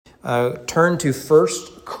turn to 1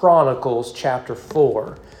 Chronicles chapter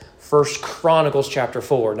 4. 1 Chronicles chapter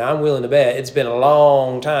 4. Now, I'm willing to bet it's been a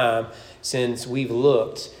long time since we've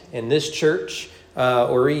looked in this church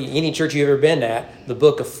or any church you've ever been at, the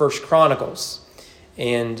book of 1 Chronicles.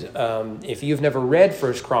 And if you've never read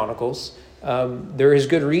 1 Chronicles, there is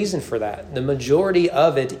good reason for that. The majority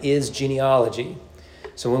of it is genealogy.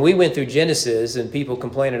 So when we went through Genesis and people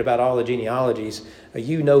complaining about all the genealogies,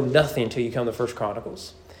 you know nothing until you come to 1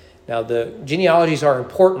 Chronicles. Now, the genealogies are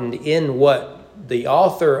important in what the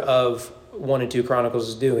author of 1 and 2 Chronicles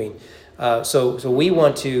is doing. So we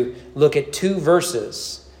want to look at two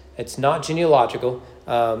verses. It's not genealogical,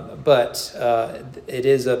 but it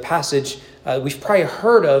is a passage we've probably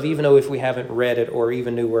heard of, even though if we haven't read it or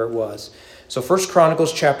even knew where it was. So 1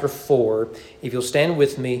 Chronicles chapter 4, if you'll stand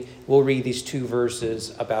with me, we'll read these two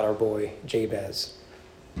verses about our boy Jabez.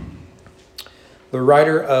 The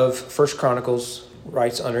writer of 1 Chronicles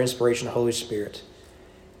writes under inspiration of the Holy Spirit,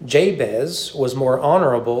 Jabez was more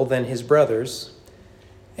honorable than his brothers,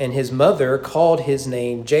 and his mother called his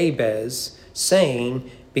name Jabez,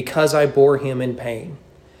 saying, because I bore him in pain.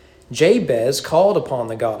 Jabez called upon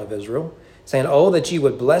the God of Israel, saying, oh, that you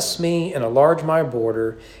would bless me and enlarge my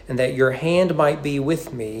border, and that your hand might be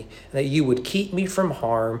with me, and that you would keep me from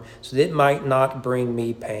harm, so that it might not bring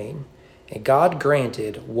me pain. And God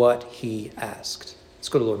granted what he asked. Let's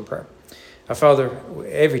go to the Lord in prayer. Our Father,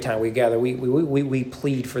 every time we gather, we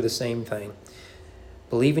plead for the same thing.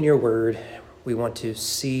 Believe in your word. We want to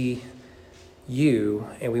see you,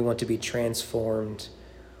 and we want to be transformed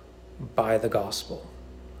by the gospel.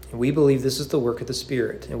 And we believe this is the work of the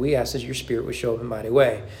Spirit, and we ask that your Spirit would show up in a mighty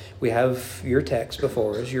way. We have your text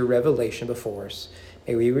before us, your revelation before us.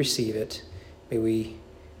 May we receive it. May we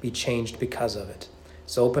be changed because of it.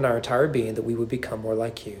 So open our entire being that we would become more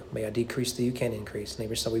like you. May I decrease that you can increase. In the name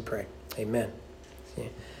of your Son we pray. Amen. Yeah.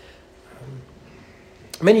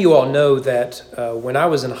 Many of you all know that when I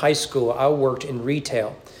was in high school, I worked in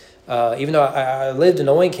retail. Even though I lived in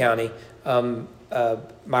Owen County,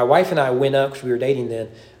 my wife and I went up, because we were dating then.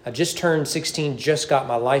 I just turned 16, just got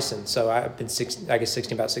my license. So I've been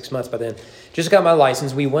 16 about 6 months by then. Just got my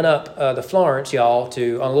license. We went up to Florence, y'all, on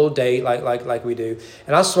a little date like we do.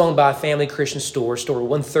 And I swung by a family Christian store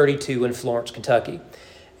 132 in Florence, Kentucky.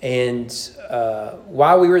 And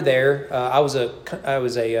while we were there, I was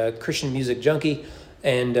a Christian music junkie,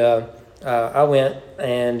 and I went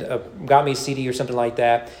and got me a CD or something like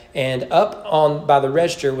that. And up on by the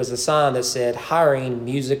register was a sign that said hiring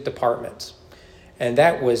music department. And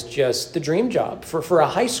that was just the dream job for a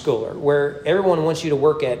high schooler, where everyone wants you to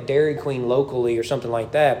work at Dairy Queen locally or something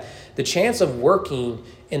like that. The chance of working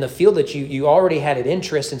in the field that you already had an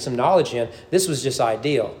interest and some knowledge in, this was just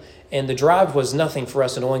ideal. And the drive was nothing for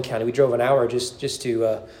us in Owen County. We drove an hour just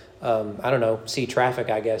to see traffic,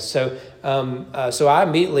 I guess. So I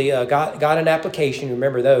immediately got an application.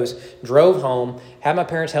 Remember those? Drove home, had my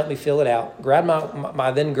parents help me fill it out, grabbed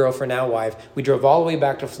my then girlfriend, now wife. We drove all the way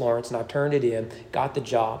back to Florence, and I turned it in, got the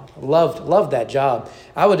job. Loved that job.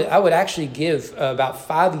 I would actually give about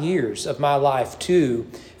 5 years of my life to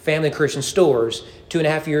family Christian stores,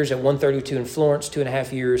 2.5 years at 132 in Florence,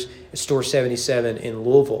 2.5 years at Store 77 in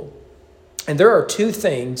Louisville. And there are two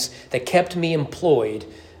things that kept me employed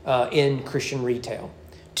in Christian retail.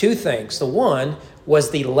 Two things. The one was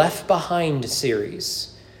the Left Behind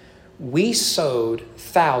series. We sold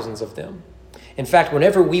thousands of them. In fact,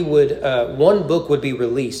 whenever we would, one book would be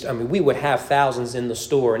released, we would have thousands in the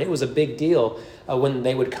store, and it was a big deal when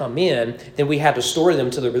they would come in. Then we had to store them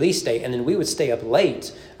to the release date, and then we would stay up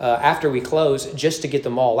late after we closed just to get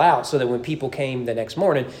them all out, so that when people came the next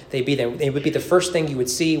morning, they'd be there. It would be the first thing you would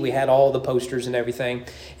see. We had all the posters and everything.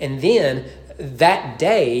 And then that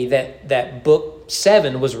day that book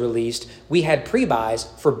 7 was released, we had pre-buys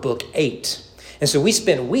for book 8. And so we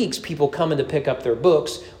spent weeks, people coming to pick up their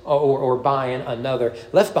books or buying another.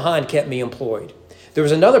 Left Behind kept me employed. There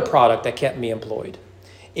was another product that kept me employed.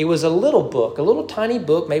 It was a little book, a little tiny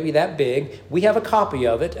book, maybe that big. We have a copy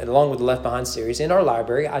of it, along with the Left Behind series, in our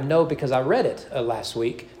library. I know because I read it last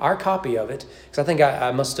week, our copy of it, because I think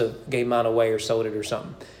I must have gave mine away or sold it or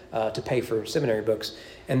something to pay for seminary books.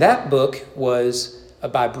 And that book was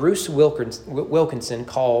by Bruce Wilkinson,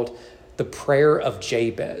 called The Prayer of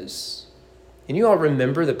Jabez. And you all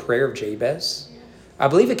remember the Prayer of Jabez? I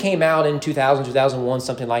believe it came out in 2000, 2001,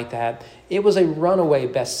 something like that. It was a runaway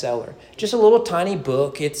bestseller. Just a little tiny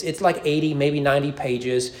book. It's like 80, maybe 90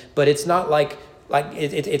 pages, but it's not like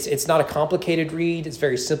it's not a complicated read. It's a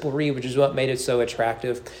very simple read, which is what made it so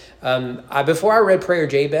attractive. Before I read Prayer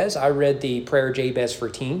of Jabez, I read the Prayer of Jabez for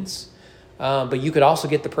Teens. But you could also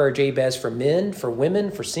get the prayer of Jabez for men, for women,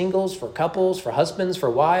 for singles, for couples, for husbands, for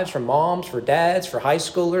wives, for moms, for dads, for high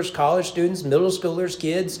schoolers, college students, middle schoolers,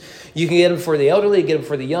 kids. You can get them for the elderly, get them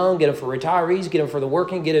for the young, get them for retirees, get them for the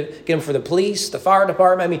working, get them for the police, the fire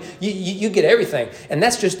department. I mean, you get everything. And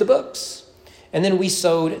that's just the books. And then we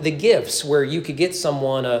sowed the gifts where you could get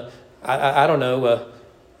someone,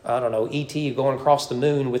 E.T. going across the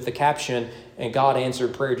moon with the caption, and God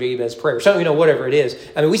answered prayer Jabez prayer. So, whatever it is.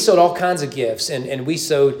 I mean, we sowed all kinds of gifts, and we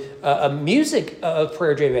sowed a music of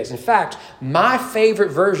prayer Jabez. In fact, my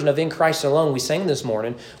favorite version of In Christ Alone we sang this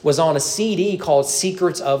morning was on a CD called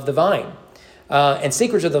Secrets of the Vine. And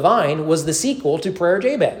Secrets of the Vine was the sequel to Prayer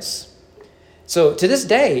Jabez. So to this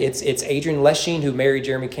day, it's Adrian Leshine who married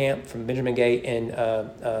Jeremy Camp from Benjamin Gate, and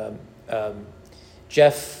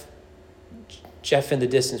Jeff in the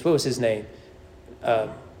distance. What was his name?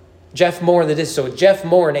 Jeff Moore in the distance. So Jeff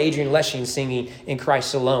Moore and Adrian Leshine singing In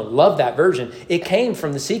Christ Alone. Love that version. It came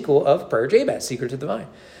from the sequel of Prayer Jabez, Secret of the Vine.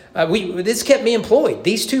 This kept me employed.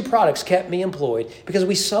 These two products kept me employed because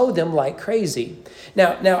we sowed them like crazy.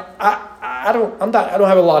 Now I don't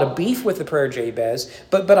have a lot of beef with the prayer Jabez,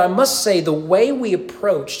 but I must say the way we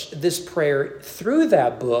approached this prayer through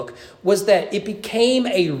that book was that it became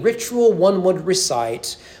a ritual one would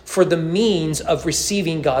recite for the means of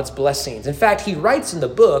receiving God's blessings. In fact, he writes in the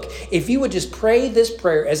book, if you would just pray this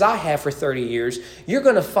prayer as I have for 30 years, you're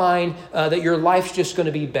going to find that your life's just going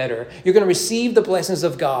to be better. You're going to receive the blessings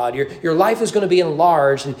of God. Your life is going to be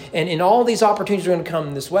enlarged, and all these opportunities are going to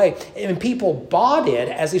come this way. And people bought it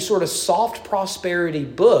as a sort of soft prosperity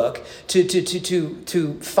book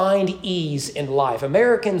to find ease in life.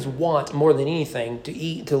 Americans want more than anything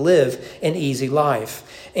to live an easy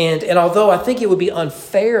life. And although I think it would be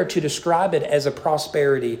unfair to describe it as a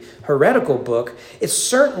prosperity heretical book, it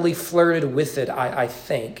certainly flirted with it, I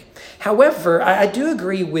think. However, I do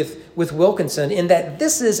agree with Wilkinson in that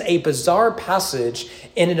this is a bizarre passage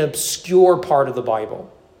in an obscure part of the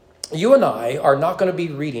Bible. You and I are not going to be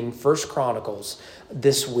reading 1 Chronicles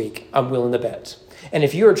this week, I'm willing to bet. And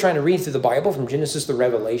if you are trying to read through the Bible from Genesis to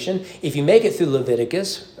Revelation, if you make it through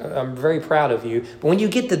Leviticus, I'm very proud of you. But when you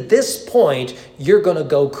get to this point, you're going to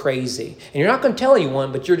go crazy. And you're not going to tell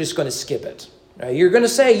anyone, but you're just going to skip it. Right? You're going to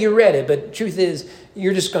say you read it, but the truth is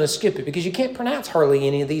you're just going to skip it because you can't pronounce hardly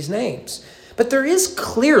any of these names. But there is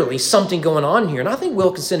clearly something going on here. And I think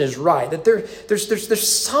Wilkinson is right, that there's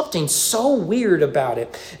something so weird about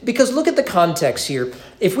it. Because look at the context here.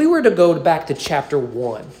 If we were to go back to chapter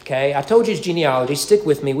 1, okay, I told you it's genealogy. Stick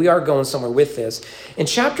with me. We are going somewhere with this. In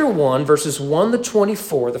chapter 1, verses 1 to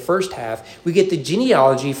 24, the first half, we get the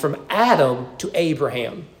genealogy from Adam to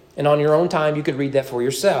Abraham. And on your own time, you could read that for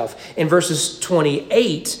yourself. In verses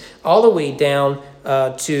 28, all the way down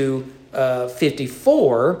to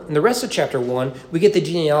 54, in the rest of chapter 1, we get the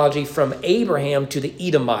genealogy from Abraham to the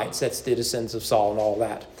Edomites. That's the descendants of Saul and all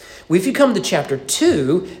that. Well, if you come to chapter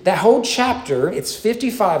 2, that whole chapter, it's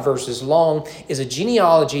 55 verses long, is a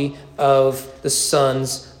genealogy of the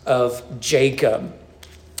sons of Jacob.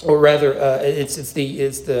 Or rather, it's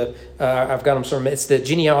the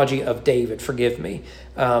genealogy of David. Forgive me.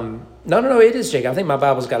 No, it is Jacob. I think my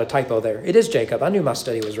Bible's got a typo there. It is Jacob. I knew my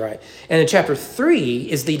study was right. And in chapter 3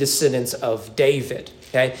 is the descendants of David.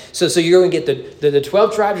 Okay, so you're going to get the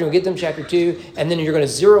 12 tribes. You're going to get them in chapter 2, and then you're going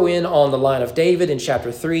to zero in on the line of David in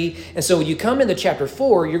chapter 3. And so when you come into chapter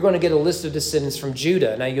 4, you're going to get a list of descendants from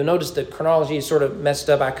Judah. Now you'll notice the chronology is sort of messed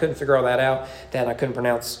up. I couldn't figure all that out. That I couldn't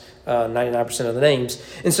pronounce 99% of the names.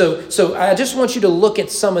 And so I just want you to look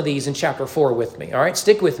at some of these in chapter 4 with me. All right,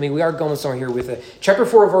 stick with me. We are going somewhere here with it. Chapter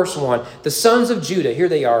 4, verse 1. The sons of Judah, here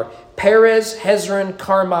they are: Perez, Hezron,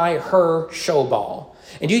 Carmi, Hur, Shobal.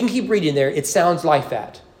 And you can keep reading there. It sounds like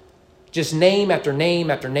that. Just name after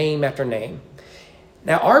name after name after name.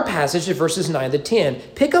 Now our passage is verses 9 to 10.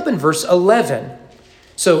 Pick up in verse 11.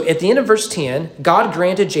 So at the end of verse 10, God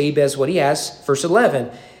granted Jabez what he asked. Verse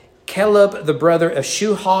 11. Caleb, the brother of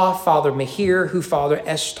Shuha, father Mehir, who fathered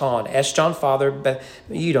Eshton. Eshton fathered, but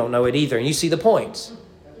you don't know it either. And you see the points.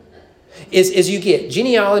 Is you get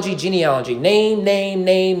genealogy, name.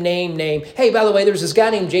 Hey, by the way, there's this guy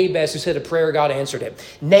named Jabez who said a prayer, God answered it.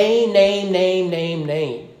 Name.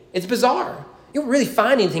 It's bizarre. You don't really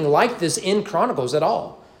find anything like this in Chronicles at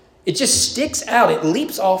all. It just sticks out. It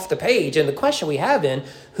leaps off the page. And the question we have in,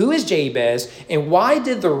 who is Jabez and why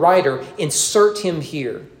did the writer insert him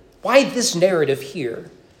here? Why this narrative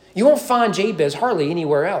here? You won't find Jabez hardly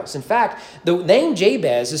anywhere else. In fact, the name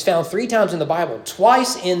Jabez is found 3 times in the Bible,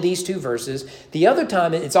 twice in these 2 verses. The other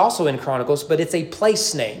time it's also in Chronicles, but it's a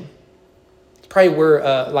place name. It's probably where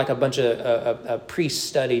like a bunch of priests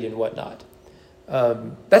studied and whatnot.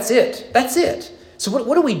 That's it. So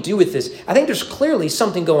what do we do with this? I think there's clearly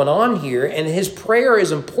something going on here, and his prayer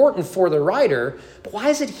is important for the writer, but why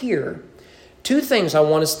is it here? Two things I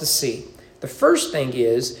want us to see. The first thing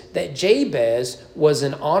is that Jabez was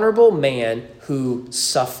an honorable man who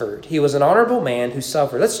suffered. He was an honorable man who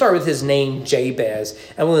suffered. Let's start with his name, Jabez.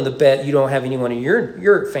 I'm willing to bet you don't have anyone in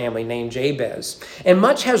your family named Jabez. And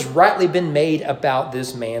much has rightly been made about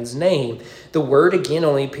this man's name. The word, again,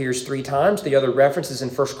 only appears 3 times. The other reference is in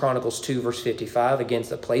 1 Chronicles 2, verse 55, against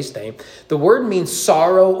the place name. The word means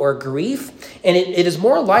sorrow or grief, and it is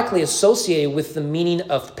more likely associated with the meaning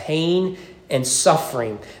of pain and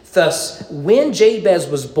suffering. Thus, when Jabez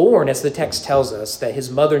was born, as the text tells us, that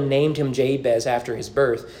his mother named him Jabez after his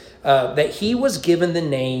birth, that he was given the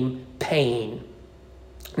name Pain.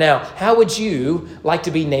 Now, how would you like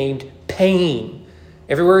to be named Pain?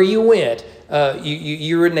 Everywhere you went,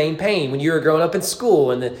 you were named Pain. When you were growing up in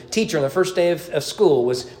school, and the teacher on the first day of school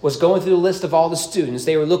was going through the list of all the students,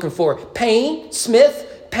 they were looking for Pain, Smith,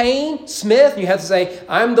 Pain, Smith. You have to say,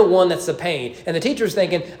 I'm the one that's the pain. And the teacher's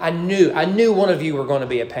thinking, I knew one of you were going to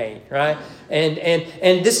be a pain, right?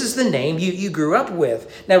 And this is the name you grew up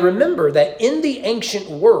with. Now remember that in the ancient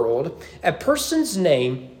world, a person's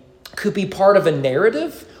name could be part of a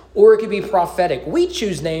narrative or it could be prophetic. We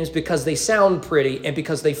choose names because they sound pretty and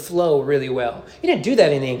because they flow really well. You didn't do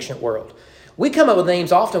that in the ancient world. We come up with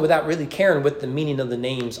names often without really caring what the meaning of the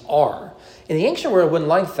names are. In the ancient world, it wasn't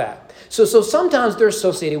like that. So sometimes they're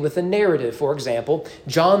associated with a narrative. For example,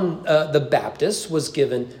 John the Baptist was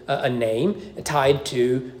given a name tied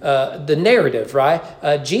to the narrative, right?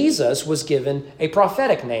 Jesus was given a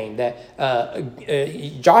prophetic name that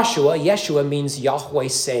Yeshua means Yahweh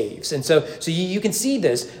saves. And so you can see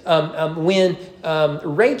this when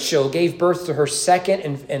Rachel gave birth to her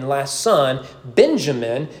second and last son,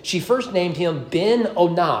 Benjamin. She first named him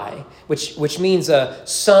Ben-Onai, which means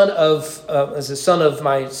son of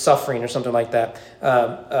my suffering or something like that.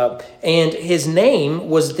 And his name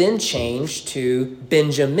was then changed to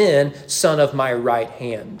Benjamin, son of my right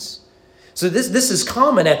hands. So this is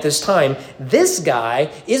common at this time. This guy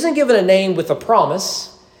isn't given a name with a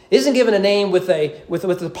promise, isn't given a name with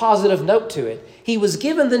a positive note to it. He was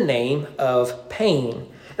given the name of Pain.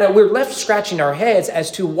 Now, we're left scratching our heads as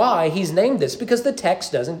to why he's named this, because the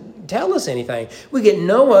text doesn't tell us anything. We get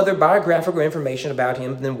no other biographical information about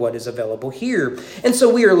him than what is available here. And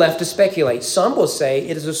so we are left to speculate. Some will say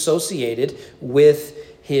it is associated with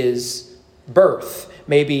his birth.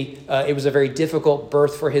 Maybe it was a very difficult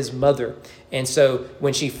birth for his mother. And so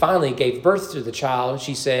when she finally gave birth to the child,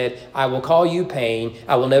 she said, I will call you Pain.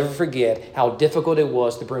 I will never forget how difficult it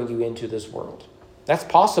was to bring you into this world. That's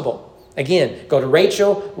possible. Again, go to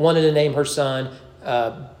Rachel, wanted to name her son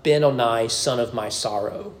Ben-Onai, son of my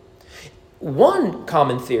sorrow. One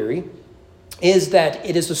common theory is that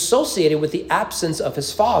it is associated with the absence of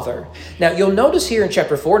his father. Now, you'll notice here in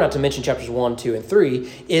chapter 4, not to mention chapters 1, 2, and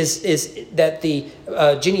 3, is that the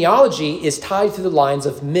genealogy is tied through the lines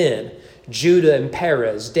of men. Judah and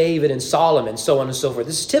Perez, David and Solomon, so on and so forth.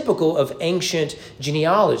 This is typical of ancient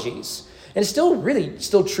genealogies. And it's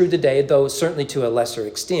still true today, though certainly to a lesser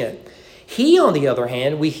extent. He, on the other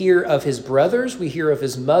hand, we hear of his brothers, we hear of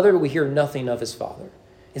his mother, we hear nothing of his father.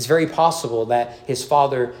 It's very possible that his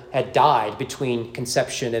father had died between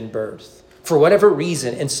conception and birth for whatever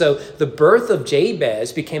reason. And so the birth of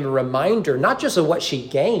Jabez became a reminder, not just of what she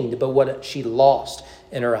gained, but what she lost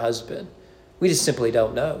in her husband. We just simply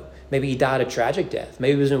don't know. Maybe he died a tragic death.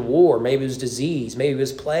 Maybe it was in war. Maybe it was disease. Maybe it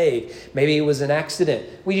was plague. Maybe it was an accident.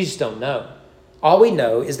 We just don't know. All we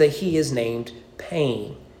know is that he is named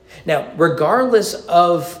Pain. Now, regardless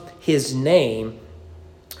of his name,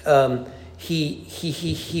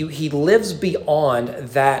 he lives beyond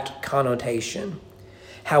that connotation.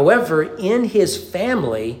 However, in his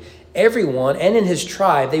family, everyone, and in his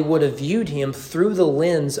tribe, they would have viewed him through the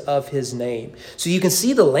lens of his name. So you can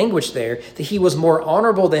see the language there, that he was more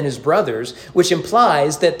honorable than his brothers, which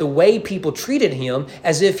implies that the way people treated him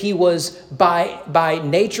as if he was by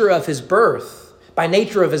nature of his birth, by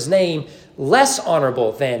nature of his name, less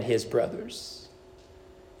honorable than his brothers.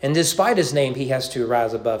 And despite his name, he has to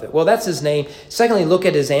rise above it. Well, that's his name. Secondly, look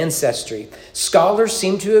at his ancestry. Scholars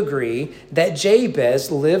seem to agree that Jabez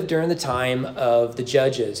lived during the time of the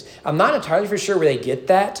judges. I'm not entirely for sure where they get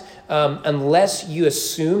that, unless you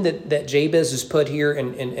assume that Jabez is put here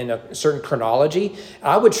in a certain chronology.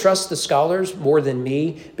 I would trust the scholars more than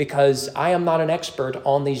me, because I am not an expert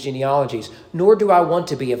on these genealogies, nor do I want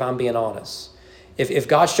to be, if I'm being honest. If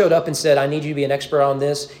God showed up and said, I need you to be an expert on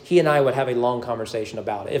this, he and I would have a long conversation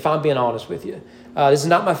about it, if I'm being honest with you. This is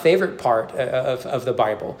not my favorite part of the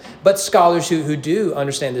Bible. But scholars who do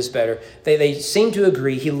understand this better, they seem to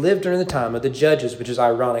agree he lived during the time of the judges, which is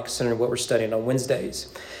ironic considering what we're studying on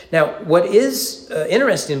Wednesdays. Now, what is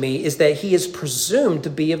interesting to me is that he is presumed to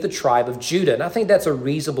be of the tribe of Judah. And I think that's a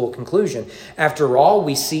reasonable conclusion. After all,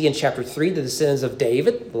 we see in chapter 3 the descendants of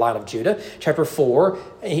David, the line of Judah. Chapter 4,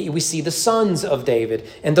 we see the sons of David.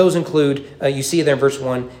 And those include, you see there in verse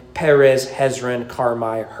 1, Perez, Hezron,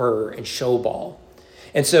 Carmi, Hur, and Shobal.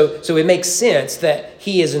 And so it makes sense that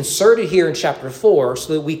he is inserted here in chapter 4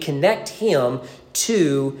 so that we connect him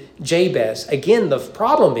to Jabez. Again, the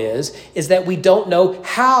problem is that we don't know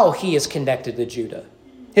how he is connected to Judah.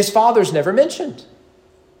 His father's never mentioned.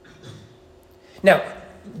 Now,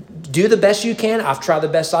 do the best you can. I've tried the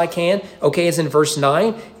best I can. Okay, as in verse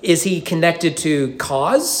 9, is he connected to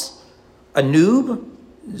Kaz, Anub,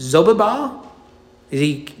 Zobabah? Is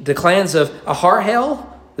he the clans of Aharhel,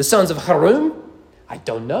 the sons of Harum? I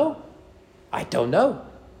don't know.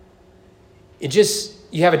 It just,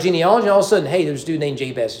 you have a genealogy, and all of a sudden, hey, there's a dude named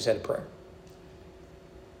Jabez who said a prayer.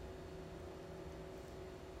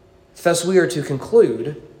 Thus, we are to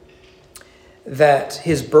conclude that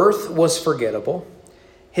his birth was forgettable,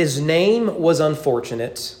 his name was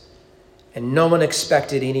unfortunate, and no one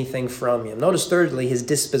expected anything from him. Notice, thirdly, his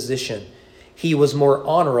disposition. He was more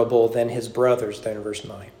honorable than his brothers, there in verse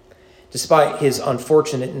 9. Despite his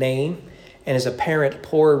unfortunate name and his apparent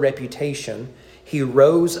poor reputation, he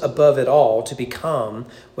rose above it all to become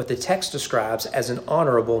what the text describes as an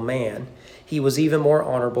honorable man. He was even more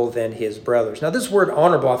honorable than his brothers. Now, this word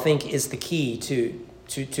honorable, I think, is the key to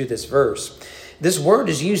this verse. This word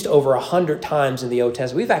is used over 100 times in the Old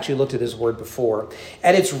Testament. We've actually looked at this word before.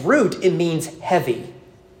 At its root, it means heavy.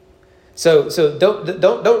 So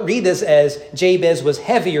don't read this as Jabez was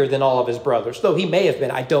heavier than all of his brothers, though he may have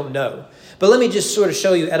been, I don't know. But let me just sort of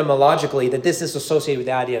show you etymologically that this is associated with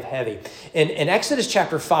the idea of heavy. In Exodus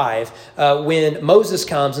chapter 5, when Moses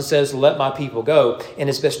comes and says, let my people go, in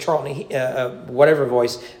his best Charlton, whatever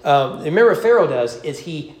voice, remember what Pharaoh does is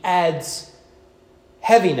he adds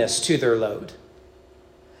heaviness to their load.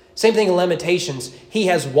 Same thing in Lamentations. He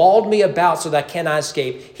has walled me about so that I cannot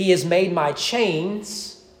escape. He has made my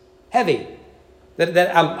chains heavy.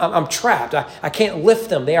 That I'm trapped. I can't lift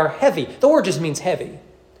them. They are heavy. The word just means heavy.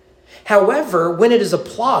 However, when it is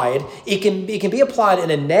applied, it can be applied in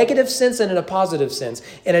a negative sense and in a positive sense.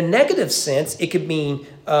 In a negative sense, it could mean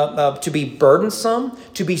to be burdensome,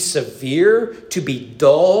 to be severe, to be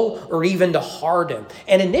dull, or even to harden.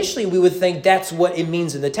 And initially, we would think that's what it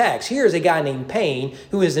means in the text. Here's a guy named Pain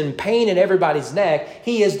who is in pain in everybody's neck.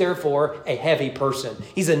 He is therefore a heavy person.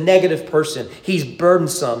 He's a negative person. He's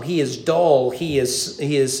burdensome. He is dull. He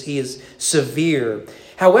is severe.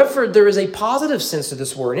 However, there is a positive sense to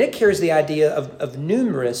this word, and it carries the idea of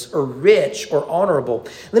numerous or rich or honorable.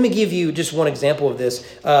 Let me give you just one example of this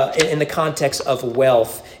in the context of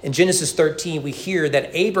wealth. In Genesis 13, we hear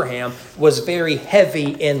that Abraham was very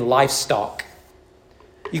heavy in livestock.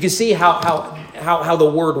 You can see how the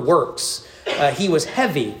word works. He was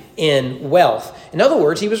heavy in wealth. In other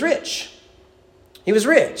words, he was rich. He was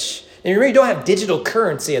rich. And remember, you don't have digital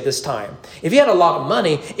currency at this time. If you had a lot of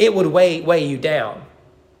money, it would weigh you down.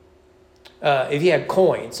 If you had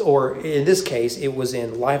coins, or in this case, it was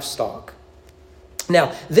in livestock.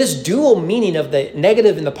 Now, this dual meaning of the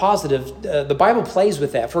negative and the positive, the Bible plays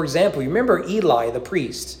with that. For example, you remember Eli, the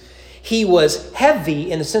priest. He was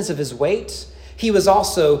heavy in the sense of his weight. He was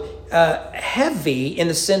also heavy in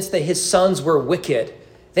the sense that his sons were wicked.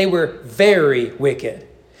 They were very wicked.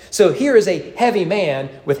 So here is a heavy man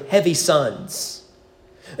with heavy sons.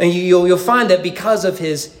 And you'll find that because of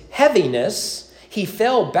his heaviness, he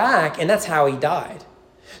fell back, and that's how he died.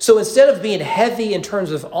 So instead of being heavy in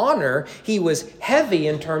terms of honor, he was heavy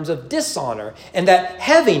in terms of dishonor. And that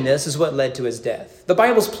heaviness is what led to his death. The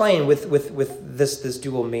Bible's playing with this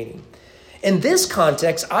dual meaning. In this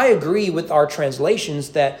context, I agree with our translations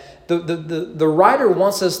that the writer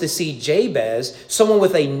wants us to see Jabez, someone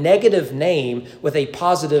with a negative name with a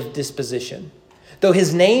positive disposition. Though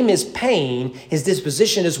his name is Pain, his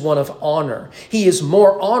disposition is one of honor. He is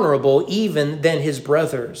more honorable even than his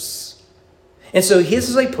brothers. And so his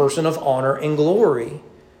is a person of honor and glory.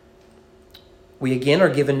 We again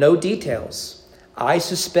are given no details. I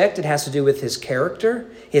suspect it has to do with his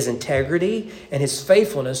character, his integrity, and his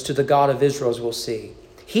faithfulness to the God of Israel, as we'll see.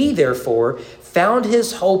 He, therefore, found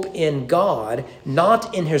his hope in God,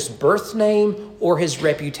 not in his birth name or his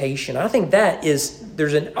reputation. I think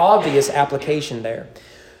there's an obvious application there.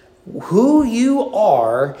 Who you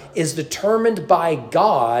are is determined by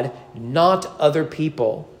God, not other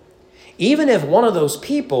people. Even if one of those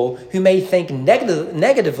people who may think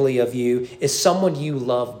negatively of you is someone you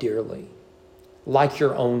love dearly, like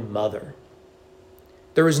your own mother.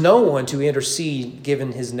 There is no one to intercede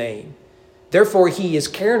given his name. Therefore, he is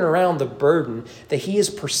carrying around the burden that he is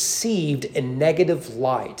perceived in negative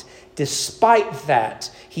light. Despite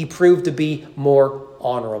that, he proved to be more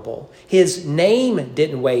honorable. His name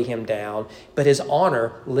didn't weigh him down, but his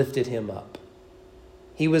honor lifted him up.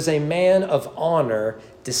 He was a man of honor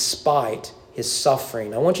despite his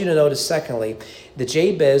suffering. I want you to notice, secondly, that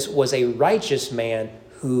Jabez was a righteous man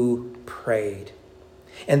who prayed.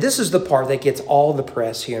 And this is the part that gets all the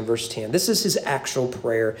press here in verse 10. This is his actual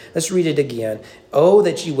prayer. Let's read it again. Oh,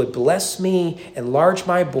 that you would bless me, enlarge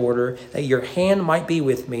my border, that your hand might be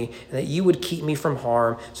with me, and that you would keep me from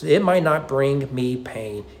harm, so that it might not bring me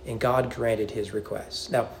pain. And God granted his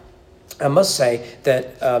request. Now, I must say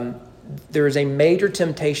that there is a major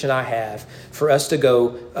temptation I have for us to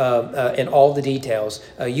go in all the details.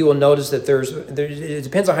 You will notice that it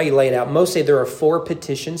depends on how you lay it out. Most say there are 4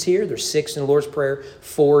 petitions here. There's 6 in the Lord's Prayer,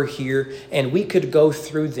 4 here, and we could go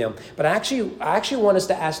through them. But I actually want us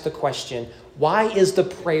to ask the question, why is the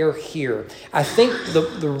prayer here? I think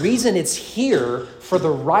the reason it's here for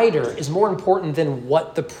the writer is more important than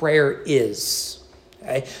what the prayer is.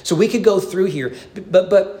 Okay? So we could go through here,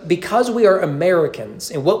 but because we are Americans,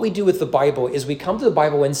 and what we do with the Bible is we come to the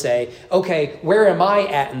Bible and say, okay, where am I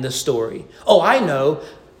at in this story? Oh, I know,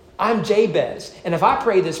 I'm Jabez. And if I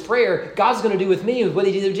pray this prayer, God's going to do with me what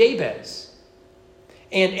he did with Jabez.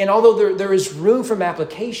 And although there is room for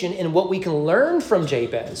application in what we can learn from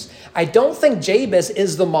Jabez, I don't think Jabez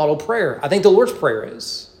is the model prayer. I think the Lord's Prayer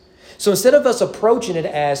is. So instead of us approaching it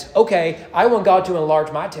as, okay, I want God to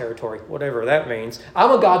enlarge my territory, whatever that means. I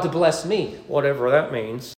want God to bless me, whatever that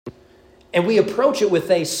means. And we approach it with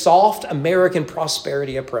a soft American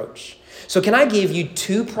prosperity approach. So can I give you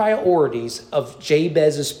 2 priorities of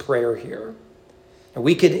Jabez's prayer here? And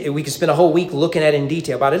we could spend a whole week looking at it in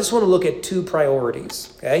detail, but I just want to look at 2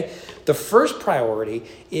 priorities, okay? The first priority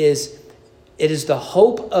is it is the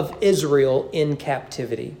hope of Israel in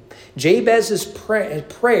captivity. Jabez's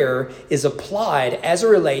prayer is applied as it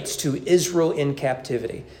relates to Israel in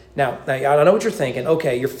captivity. Now, I know what you're thinking.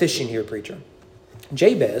 Okay, you're fishing here, preacher.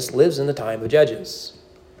 Jabez lives in the time of Judges.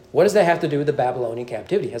 What does that have to do with the Babylonian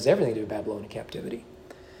captivity? It has everything to do with Babylonian captivity.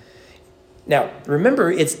 Now,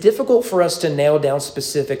 remember, it's difficult for us to nail down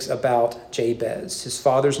specifics about Jabez. His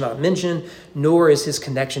father's not mentioned, nor is his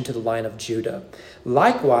connection to the line of Judah.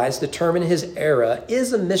 Likewise, determining his era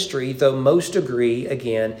is a mystery, though most agree,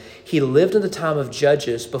 again, he lived in the time of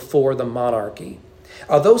Judges before the monarchy.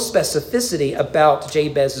 Although specificity about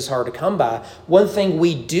Jabez is hard to come by, one thing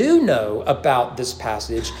we do know about this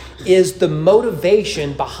passage is the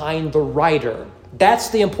motivation behind the writer. That's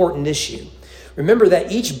the important issue. Remember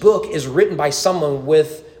that each book is written by someone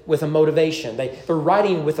with a motivation. They're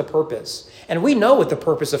writing with a purpose. And we know what the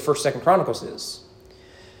purpose of 1st, 2nd Chronicles is.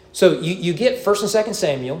 So you get 1st and 2nd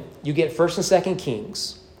Samuel, you get 1st and 2nd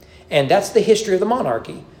Kings. And that's the history of the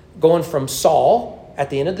monarchy, going from Saul at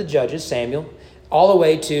the end of the Judges, Samuel, all the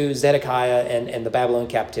way to Zedekiah and the Babylonian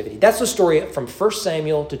captivity. That's the story from 1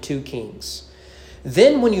 Samuel to 2 Kings.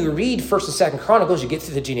 Then when you read 1st and 2nd Chronicles, you get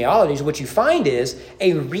through the genealogies, what you find is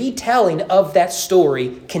a retelling of that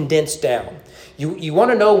story condensed down. You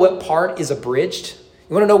want to know what part is abridged?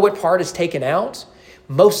 You want to know what part is taken out?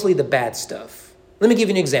 Mostly the bad stuff. Let me give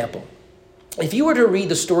you an example. If you were to read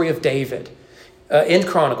the story of David in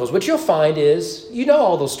Chronicles, what you'll find is, you know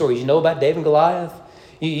all those stories. You know about David and Goliath.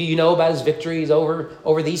 You know about his victories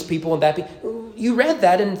over these people and that people. You read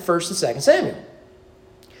that in 1st and 2nd Samuel.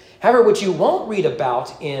 However, what you won't read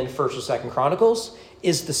about in 1st or 2nd Chronicles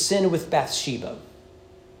is the sin with Bathsheba.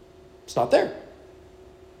 It's not there.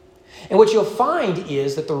 And what you'll find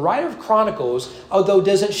is that the writer of Chronicles, although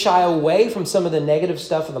doesn't shy away from some of the negative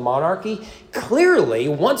stuff of the monarchy, clearly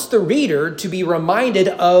wants the reader to be reminded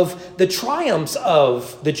of the triumphs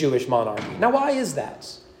of the Jewish monarchy. Now, why is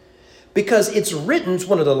that? Because it's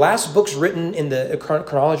one of the last books written in the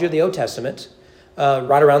chronology of the Old Testament,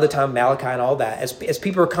 right around the time of Malachi and all that, as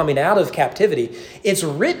people are coming out of captivity. It's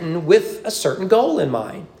written with a certain goal in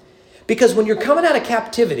mind. Because when you're coming out of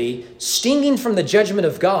captivity, stinging from the judgment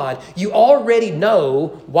of God, you already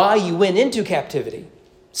know why you went into captivity.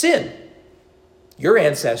 Sin. Your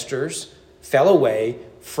ancestors fell away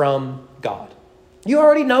from God. You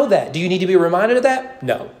already know that. Do you need to be reminded of that?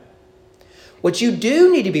 No. What you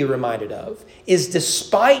do need to be reminded of is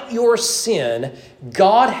despite your sin,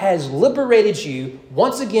 God has liberated you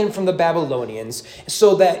once again from the Babylonians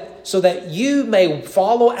so that you may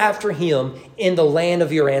follow after him in the land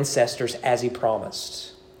of your ancestors as he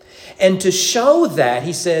promised. And to show that,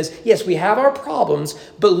 he says, yes, we have our problems,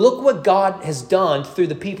 but look what God has done through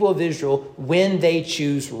the people of Israel when they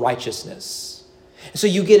choose righteousness. So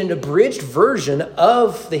you get an abridged version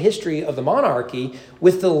of the history of the monarchy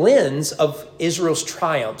with the lens of Israel's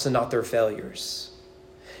triumphs and not their failures.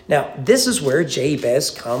 Now, this is where Jabez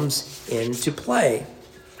comes into play.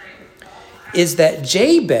 Is that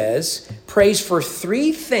Jabez prays for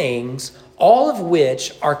three things, all of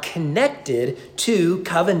which are connected to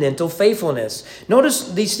covenantal faithfulness.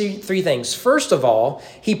 Notice these three things. First of all,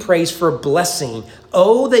 he prays for blessing.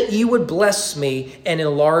 Oh, that you would bless me and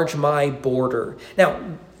enlarge my border. Now,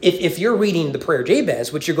 if you're reading the prayer of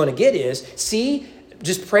Jabez, what you're going to get is,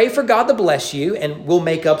 just pray for God to bless you, and we'll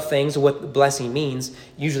make up things of what blessing means.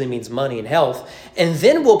 Usually means money and health. And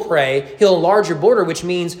then we'll pray, he'll enlarge your border, which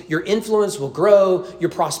means your influence will grow, your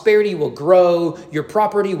prosperity will grow, your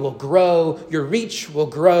property will grow, your reach will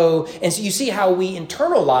grow. And so you see how we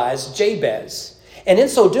internalize Jabez. And in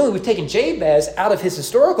so doing, we've taken Jabez out of his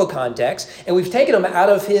historical context, and we've taken him out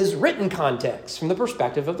of his written context from the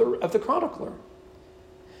perspective of the chronicler.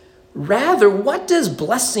 Rather, what does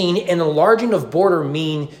blessing and enlarging of border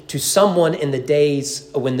mean to someone in the days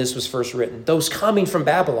when this was first written? Those coming from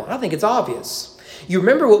Babylon. I think it's obvious. You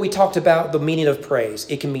remember what we talked about, the meaning of praise.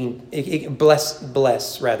 It can mean,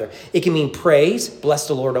 bless rather. It can mean praise, bless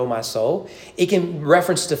the Lord, O my soul. It can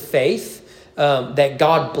reference to faith, that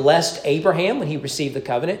God blessed Abraham when he received the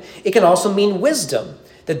covenant. It can also mean wisdom,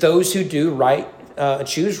 that those who do right,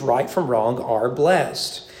 choose right from wrong are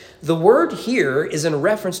blessed. The word here is in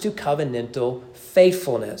reference to covenantal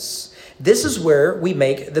faithfulness. This is where we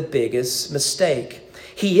make the biggest mistake.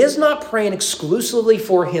 He is not praying exclusively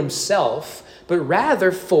for himself, but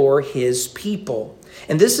rather for his people.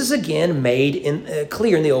 And this is again made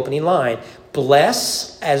clear in the opening line.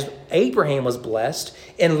 Bless as Abraham was blessed,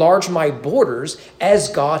 enlarge my borders as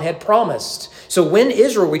God had promised. So when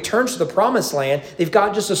Israel returns to the promised land, they've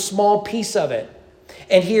got just a small piece of it.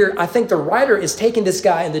 And here, I think the writer is taking this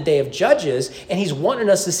guy in the day of Judges, and he's wanting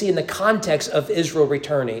us to see in the context of Israel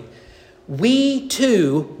returning. We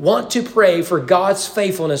too want to pray for God's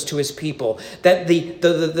faithfulness to his people, that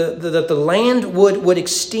the land would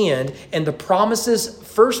extend and the promises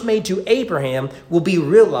first made to Abraham will be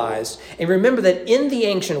realized. And remember that in the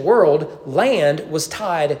ancient world, land was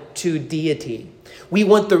tied to deity. We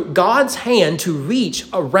want God's hand to reach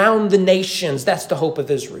around the nations. That's the hope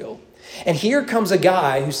of Israel. And here comes a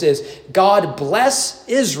guy who says, God bless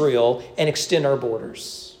Israel and extend our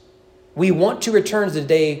borders. We want to return to the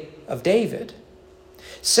day of David.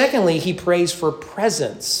 Secondly, he prays for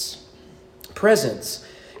presence. Presence.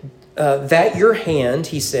 That your hand,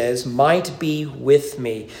 he says, might be with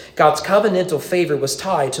me. God's covenantal favor was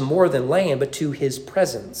tied to more than land, but to his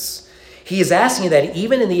presence. He is asking that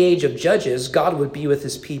even in the age of Judges, God would be with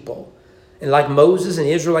his people. And like Moses and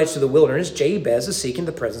the Israelites to the wilderness, Jabez is seeking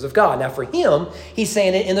the presence of God. Now for him, he's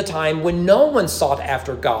saying it in the time when no one sought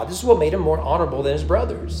after God. This is what made him more honorable than his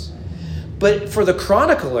brothers. But for the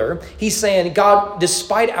chronicler, he's saying, God,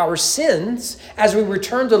 despite our sins, as we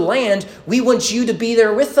return to the land, we want you to be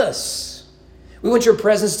there with us. We want your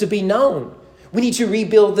presence to be known. We need to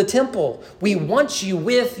rebuild the temple. We want you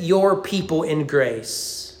with your people in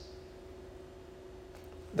grace.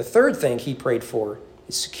 The third thing he prayed for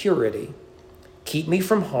is security. Keep me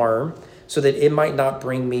from harm so that it might not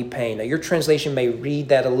bring me pain. Now, your translation may read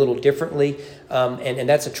that a little differently, and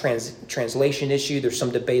that's a translation issue. There's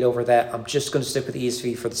some debate over that. I'm just going to stick with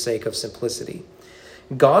ESV for the sake of simplicity.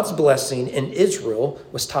 God's blessing in Israel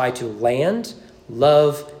was tied to land,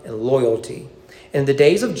 love, and loyalty. In the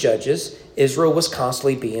days of Judges, Israel was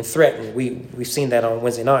constantly being threatened. We've seen that on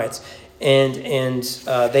Wednesday nights. And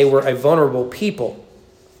they were a vulnerable people.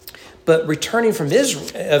 But returning from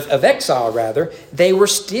exile, they were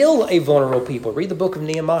still a vulnerable people. Read the book of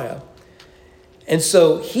Nehemiah. And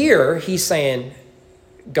so here he's saying,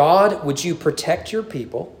 God, would you protect your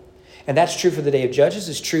people? And that's true for the day of Judges.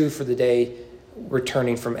 It's true for the day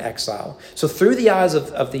returning from exile. So through the eyes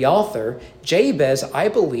of the author, Jabez, I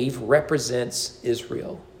believe, represents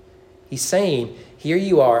Israel. He's saying, here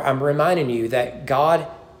you are. I'm reminding you that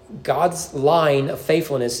God's line of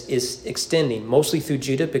faithfulness is extending, mostly through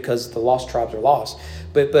Judah because the lost tribes are lost.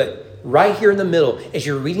 But right here in the middle, as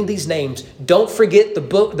you're reading these names, don't forget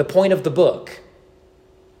the point of the book.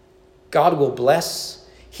 God will bless,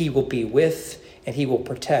 he will be with, and he will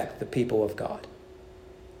protect the people of God.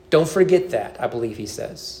 Don't forget that, I believe he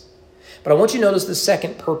says. But I want you to notice the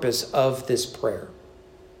second purpose of this prayer.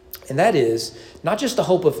 And that is not just the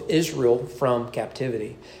hope of Israel from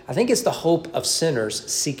captivity. I think it's the hope of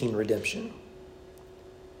sinners seeking redemption.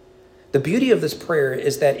 The beauty of this prayer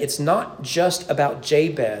is that it's not just about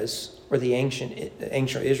Jabez or the ancient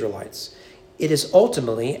Israelites. It is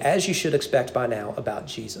ultimately, as you should expect by now, about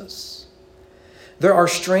Jesus. There are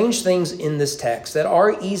strange things in this text that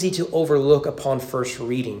are easy to overlook upon first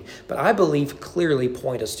reading, but I believe clearly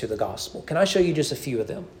point us to the gospel. Can I show you just a few of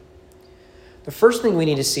them? The first thing we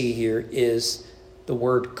need to see here is the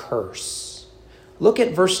word curse. Look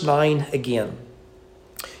at verse 9 again.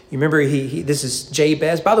 You remember this is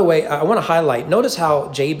Jabez. By the way, I want to highlight, notice how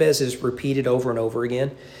Jabez is repeated over and over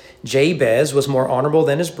again. Jabez was more honorable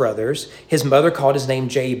than his brothers. His mother called his name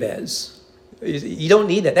Jabez. You don't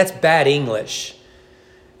need that. That's bad English.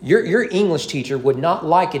 Your English teacher would not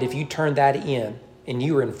like it if you turned that in and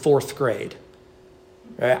you were in 4th grade.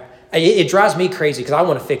 Right? It drives me crazy because I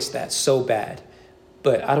want to fix that so bad.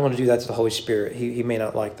 But I don't want to do that to the Holy Spirit. He may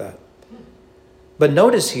not like that. But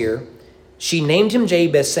notice here, she named him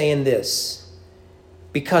Jabez, saying this,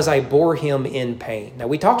 because I bore him in pain. Now,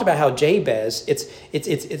 we talked about how Jabez,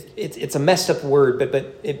 it's a messed up word,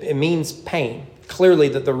 but it means pain. Clearly,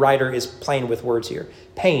 that the writer is playing with words here.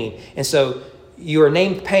 Pain. And so, you are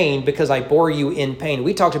named Pain because I bore you in pain.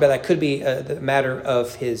 We talked about that could be the matter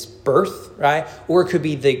of his birth, right? Or it could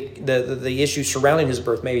be the issue surrounding his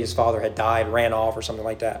birth. Maybe his father had died, ran off, or something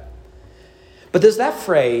like that. But does that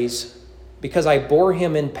phrase, because I bore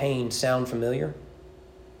him in pain, sound familiar?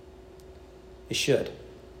 It should.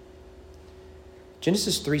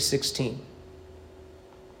 Genesis 3:16.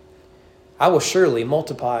 I will surely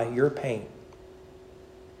multiply your pain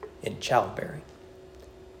in childbearing.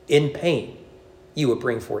 In pain, you will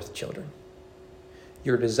bring forth children.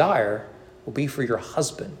 Your desire will be for your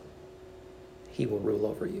husband. He will rule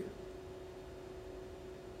over you.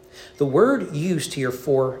 The word used here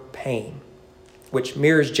for pain, which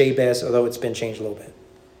mirrors Jabez, although it's been changed a little bit,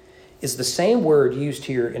 is the same word used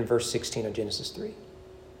here in verse 16 of Genesis 3.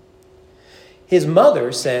 His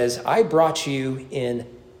mother says, I brought you in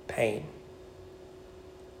pain.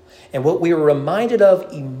 And what we are reminded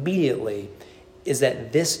of immediately is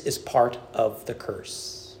that this is part of the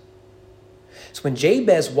curse. So when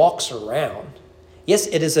Jabez walks around, yes,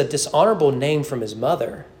 it is a dishonorable name from his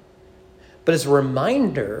mother, but it's a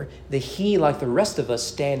reminder that he, like the rest of us,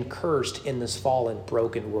 stand cursed in this fallen,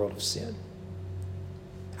 broken world of sin.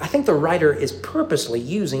 I think the writer is purposely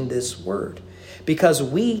using this word because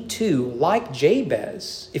we too, like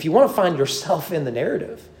Jabez, if you want to find yourself in the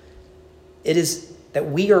narrative, it is that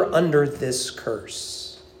we are under this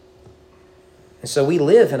curse. And so we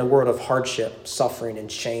live in a world of hardship, suffering,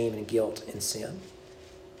 and shame, and guilt, and sin.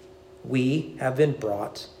 We have been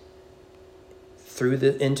brought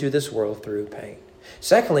into this world through pain.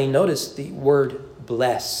 Secondly, notice the word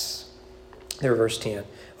bless. There, verse 10.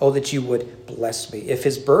 Oh, that you would bless me. If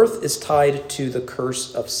his birth is tied to the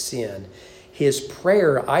curse of sin, his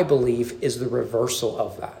prayer, I believe, is the reversal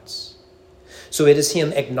of that. So it is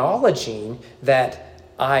him acknowledging that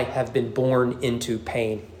I have been born into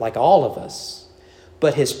pain like all of us.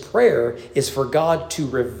 But his prayer is for God to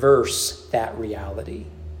reverse that reality.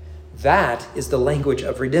 That is the language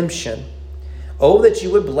of redemption. Oh, that you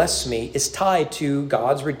would bless me is tied to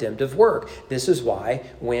God's redemptive work. This is why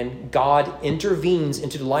when God intervenes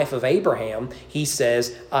into the life of Abraham, he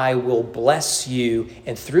says, I will bless you,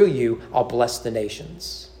 and through you, I'll bless the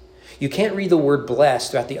nations. You can't read the word bless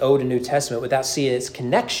throughout the Old and New Testament without seeing its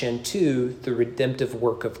connection to the redemptive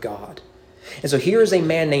work of God. And so here is a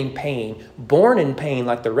man named Pain, born in pain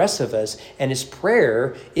like the rest of us, and his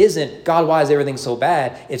prayer isn't, God, why is everything so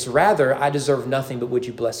bad? It's rather, I deserve nothing, but would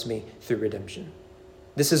you bless me through redemption?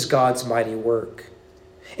 This is God's mighty work.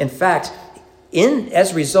 In fact,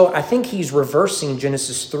 as a result, I think he's reversing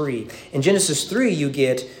Genesis 3. In Genesis 3, you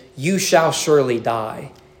get, you shall surely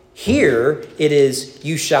die. Here, it is,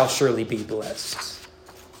 you shall surely be blessed.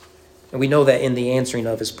 And we know that in the answering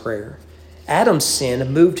of his prayer. Adam's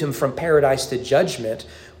sin moved him from paradise to judgment,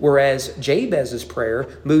 whereas Jabez's prayer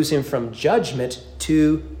moves him from judgment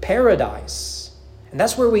to paradise. And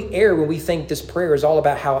that's where we err when we think this prayer is all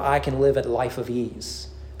about how I can live a life of ease.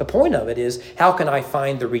 The point of it is, how can I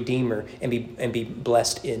find the Redeemer and be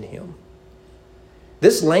blessed in him?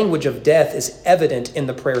 This language of death is evident in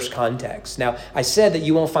the prayer's context. Now, I said that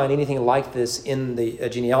you won't find anything like this in the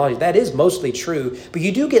genealogy. That is mostly true, but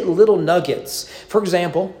you do get little nuggets. For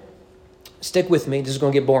example, stick with me. This is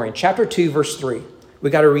going to get boring. Chapter 2, verse 3. We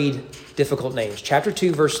got to read difficult names. Chapter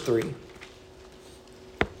 2, verse 3.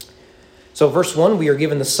 So verse 1, we are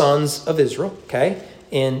given the sons of Israel. Okay.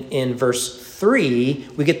 In verse 3,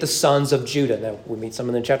 we get the sons of Judah. Now, we meet some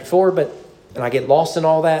of them in chapter 4, and I get lost in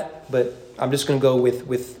all that, but I'm just going to go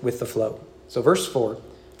with the flow. So verse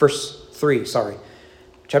 3,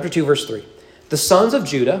 chapter 2, verse 3. The sons of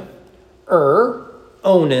Judah,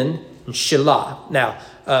 Onan, and Shelah. Now,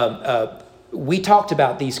 we talked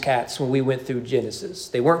about these cats when we went through Genesis.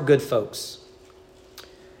 They weren't good folks.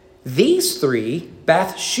 These 3,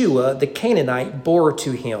 Bathshua, the Canaanite, bore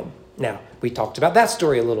to him. Now, we talked about that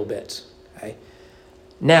story a little bit. Okay?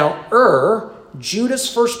 Now,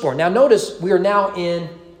 Judah's firstborn. Now, notice we are now in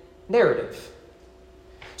narrative.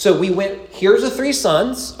 So we went, here's the 3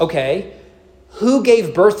 sons. Okay. Who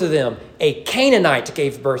gave birth to them? A Canaanite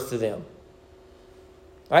gave birth to them.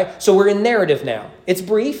 All right? So we're in narrative now. It's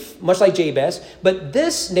brief, much like Jabez, but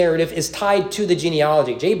this narrative is tied to the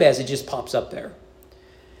genealogy. Jabez, it just pops up there.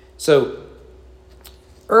 So,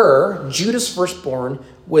 Judah's firstborn,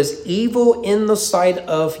 was evil in the sight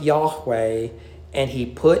of Yahweh, and he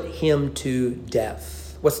put him to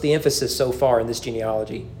death. What's the emphasis so far in this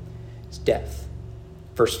genealogy? It's death.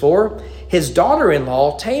 Verse 4, his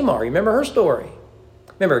daughter-in-law, Tamar, remember her story.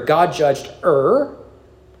 Remember, God judged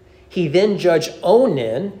He then judged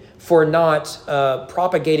Onan for not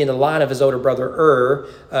propagating the line of his older brother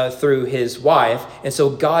through his wife. And so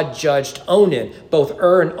God judged Onan. Both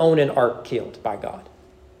and Onan are killed by God.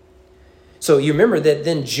 So you remember that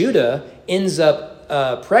then Judah ends up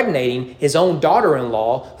pregnating his own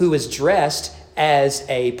daughter-in-law, who is dressed as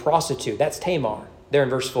a prostitute. That's Tamar, there in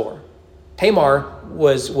verse 4. Tamar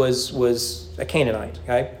was a Canaanite,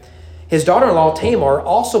 okay? His daughter-in-law Tamar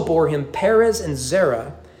also bore him Perez and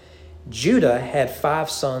Zerah. Judah had 5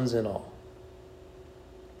 sons in all.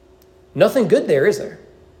 Nothing good there, is there?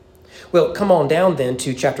 Well, come on down then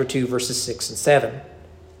to chapter 2, verses 6 and 7.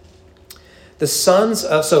 The sons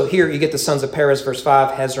of, so here you get the sons of Perez, verse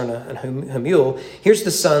 5, Hezron and Hamuel. Here's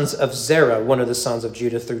the sons of Zerah, one of the sons of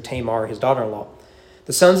Judah through Tamar, his daughter-in-law.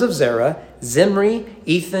 The sons of Zerah, Zimri,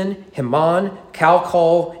 Ethan, Heman,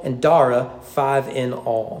 Calcol, and Dara, 5 in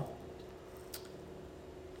all.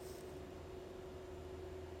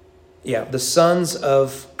 Yeah, the sons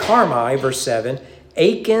of Carmi, verse 7,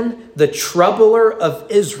 Achan, the troubler of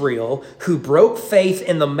Israel, who broke faith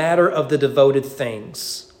in the matter of the devoted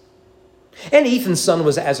things. And Ethan's son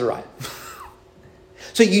was Azariah.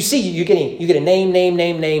 So you see, you get a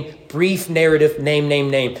name, brief narrative,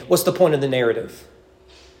 name. What's the point of the narrative?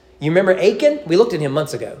 You remember Achan? We looked at him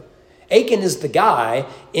months ago. Achan is the guy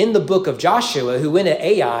in the book of Joshua who went to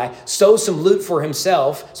Ai, sows some loot for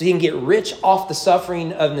himself so he can get rich off the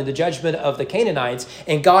suffering of the judgment of the Canaanites.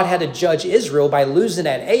 And God had to judge Israel by losing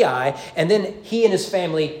at Ai, and then he and his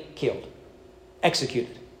family killed,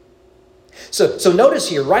 executed. So notice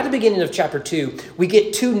here, right at the beginning of chapter 2, we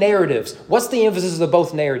get 2 narratives. What's the emphasis of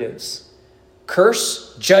both narratives?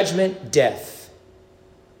 Curse, judgment, death.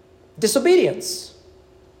 Disobedience.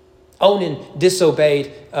 Onan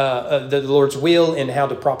disobeyed the Lord's will in how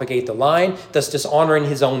to propagate the line, thus dishonoring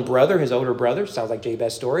his own brother, his older brother. Sounds like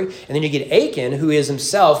Jabez's story. And then you get Achan, who is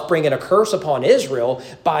himself bringing a curse upon Israel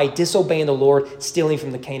by disobeying the Lord, stealing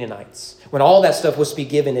from the Canaanites, when all that stuff was to be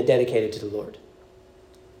given and dedicated to the Lord.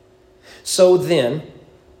 So then,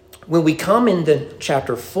 when we come into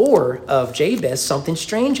chapter 4 of Jabez, something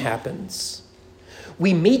strange happens.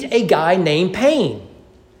 We meet a guy named Pain,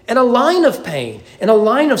 and a line of pain, and a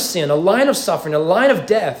line of sin, a line of suffering, a line of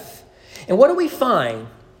death. And what do we find?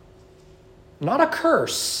 Not a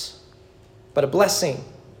curse, but a blessing.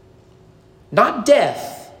 Not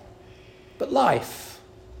death, but life.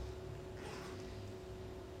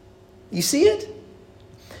 You see it?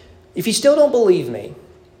 If you still don't believe me,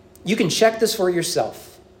 you can check this for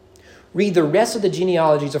yourself. Read the rest of the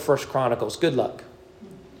genealogies of 1 Chronicles. Good luck.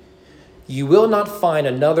 You will not find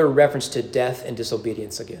another reference to death and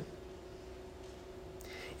disobedience again.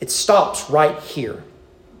 It stops right here.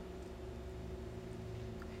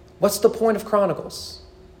 What's the point of Chronicles?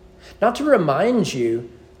 Not to remind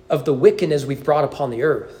you of the wickedness we've brought upon the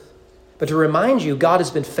earth, but to remind you God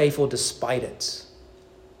has been faithful despite it.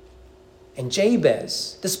 And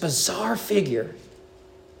Jabez, this bizarre figure,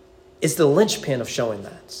 is the linchpin of showing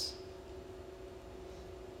that.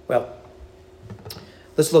 Well,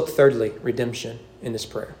 let's look thirdly, redemption in this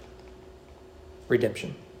prayer.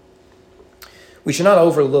 Redemption. We should not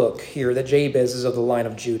overlook here that Jabez is of the line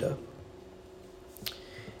of Judah.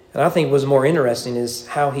 And I think what's more interesting is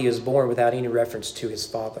how he is born without any reference to his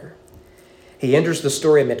father. He enters the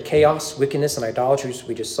story amid chaos, wickedness, and idolatry, as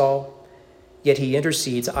we just saw. Yet he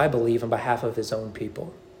intercedes, I believe, on behalf of his own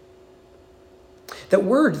people. That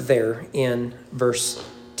word there in verse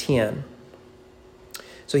 10.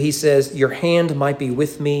 So he says, your hand might be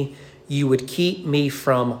with me, you would keep me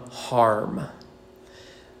from harm.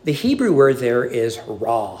 The Hebrew word there is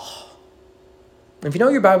ra. If you know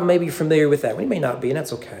your Bible, maybe you're familiar with that. We may not be, and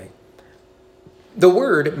that's okay. The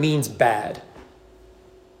word means bad.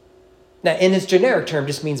 Now, in its generic term,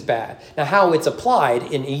 just means bad. Now, how it's applied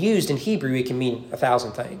and used in Hebrew, it can mean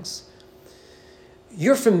 1,000 things.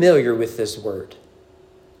 You're familiar with this word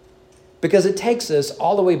because it takes us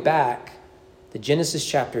all the way back to Genesis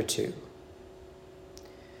chapter 2,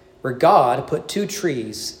 where God put two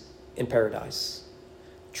trees in paradise,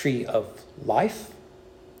 the tree of life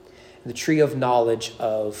and the tree of knowledge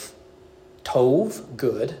of tov,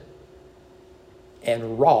 good,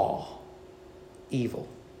 and ra, evil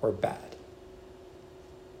or bad.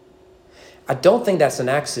 I don't think that's an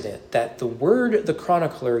accident that the word the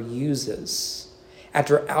chronicler uses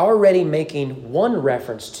after already making one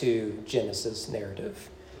reference to Genesis narrative,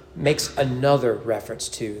 makes another reference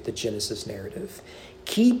to the Genesis narrative.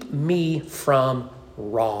 Keep me from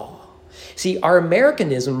ra. See, our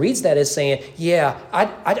Americanism reads that as saying, yeah,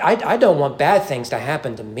 I don't want bad things to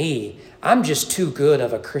happen to me. I'm just too good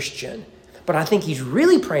of a Christian. But I think he's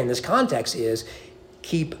really praying in this context is,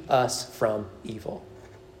 keep us from evil.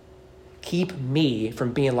 Keep me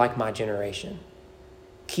from being like my generation.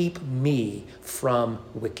 Keep me from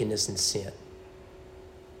wickedness and sin.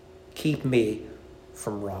 Keep me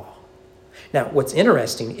from ra. Now, what's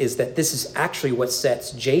interesting is that this is actually what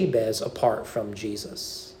sets Jabez apart from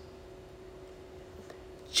Jesus.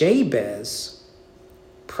 Jabez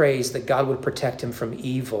prays that God would protect him from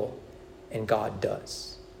evil, and God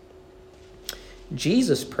does.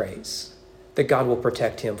 Jesus prays that God will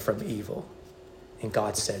protect him from evil, and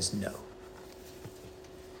God says no.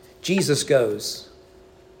 Jesus goes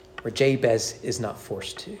where Jabez is not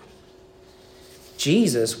forced to.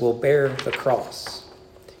 Jesus will bear the cross.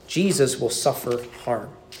 Jesus will suffer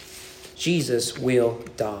harm. Jesus will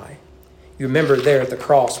die. You remember there at the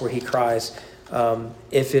cross where he cries,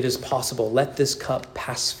 if it is possible, let this cup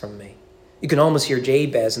pass from me. You can almost hear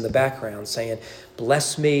Jabez in the background saying,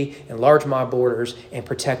 bless me, enlarge my borders, and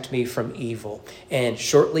protect me from evil. And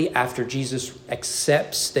shortly after Jesus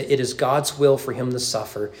accepts that it is God's will for him to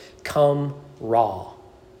suffer, come raw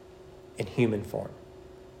in human form.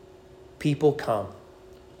 People come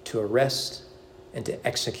to arrest and to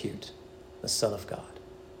execute the Son of God.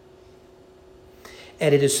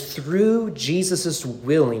 And it is through Jesus'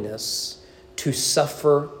 willingness to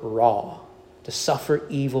suffer raw, to suffer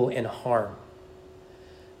evil and harm,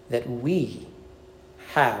 that we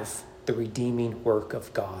have the redeeming work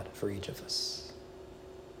of God for each of us.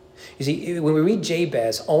 You see, when we read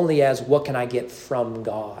Jabez only as what can I get from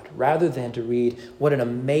God, rather than to read what an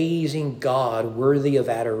amazing God worthy of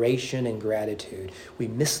adoration and gratitude, we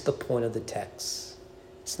miss the point of the text.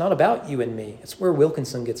 It's not about you and me. It's where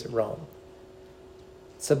Wilkinson gets it wrong.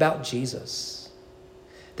 It's about Jesus.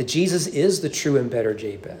 That Jesus is the true and better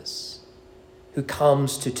Jabez, who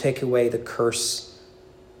comes to take away the curse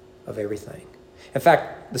of everything. In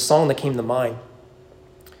fact, the song that came to mind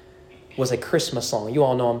was a Christmas song. You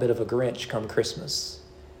all know I'm a bit of a Grinch come Christmas.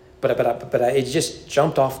 But it just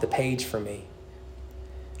jumped off the page for me.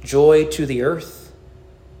 Joy to the earth,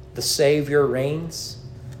 the Savior reigns.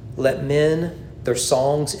 Let men their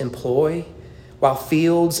songs employ, while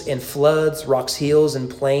fields and floods, rocks, hills, and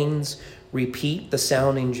plains repeat the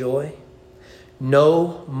sounding joy.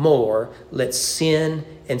 No more let sin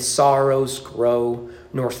and sorrows grow,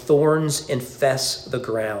 nor thorns infest the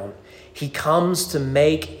ground. He comes to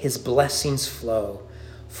make his blessings flow,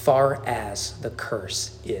 far as the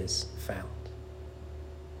curse is found.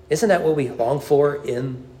 Isn't that what we long for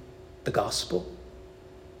in the gospel?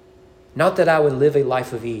 Not that I would live a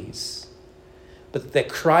life of ease, but that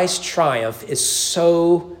Christ's triumph is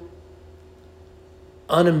so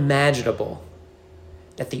unimaginable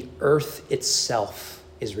that the earth itself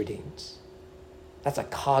is redeemed. That's a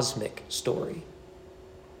cosmic story,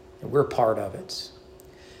 and we're part of it.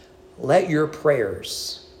 Let your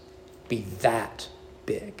prayers be that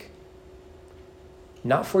big.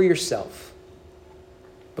 Not for yourself,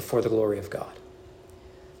 but for the glory of God.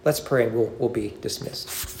 Let's pray and we'll be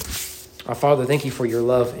dismissed. Our Father, thank you for your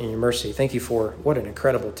love and your mercy. Thank you for what an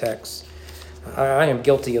incredible text. I am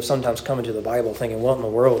guilty of sometimes coming to the Bible thinking, what in the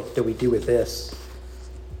world do we do with this?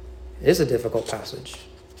 It is a difficult passage.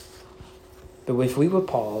 But if we would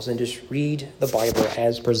pause and just read the Bible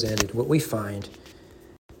as presented, what we find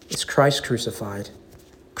is Christ crucified,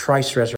 Christ resurrected,